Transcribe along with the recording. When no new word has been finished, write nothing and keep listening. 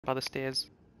By the stairs.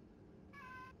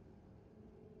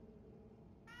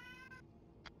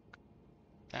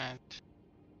 That.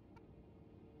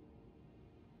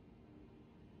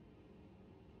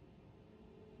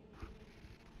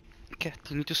 Okay,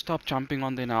 you need to stop jumping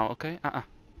on there now, okay?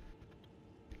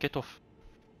 Get off.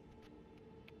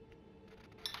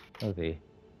 Okay.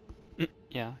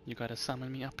 Yeah, you gotta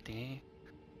summon me up there.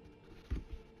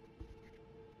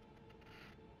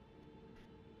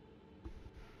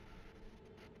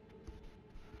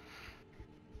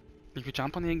 If you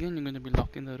jump on it again, you're gonna be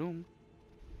locked in the room.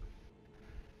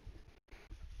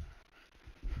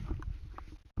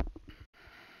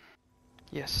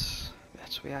 Yes,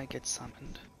 that's where I get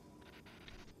summoned.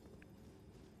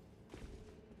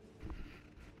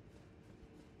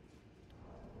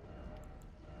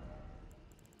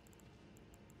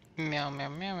 Meow meow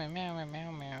meow meow meow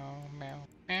meow meow meow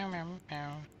meow meow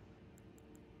meow.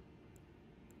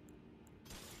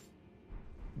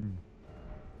 Hmm.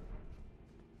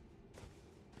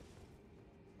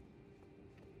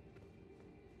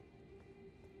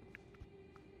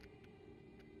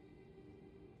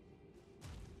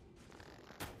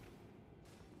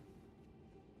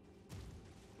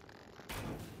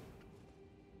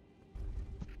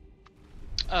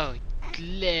 Oh,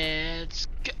 let's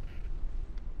go.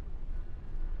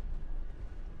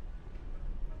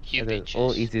 You That is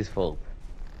all bitches. Easy's fault.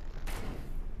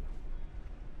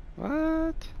 What?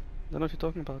 Don't know what you're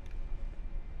talking about.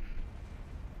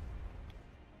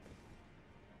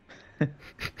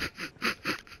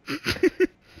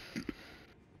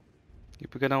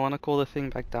 If we're gonna wanna call the thing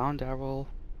back down, Daryl.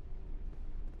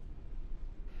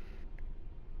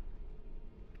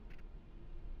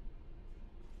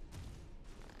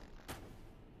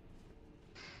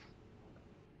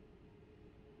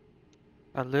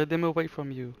 I lured them away from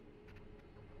you.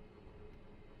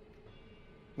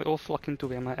 They're all flocking to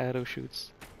where my arrow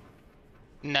shoots.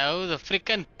 No, the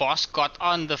freaking boss got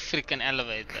on the freaking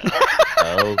elevator.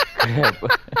 Oh crap.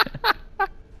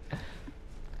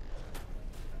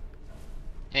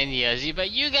 And here's he, but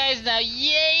you guys now,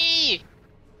 yay!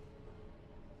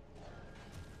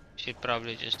 Should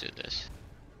probably just do this.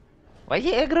 Why are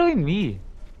you aggroing me?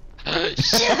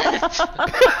 Shit!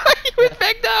 You went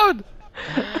back down!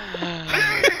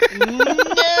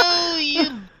 No,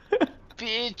 you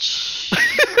bitch!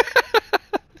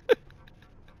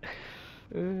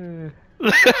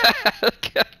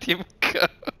 Look at him go.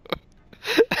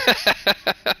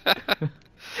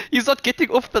 He's not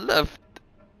getting off the lift.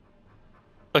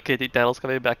 Okay, Daryl's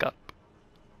coming back up.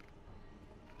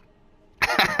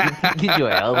 Did you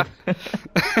help?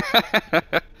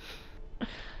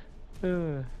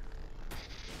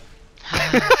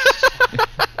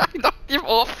 Knocked him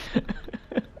off.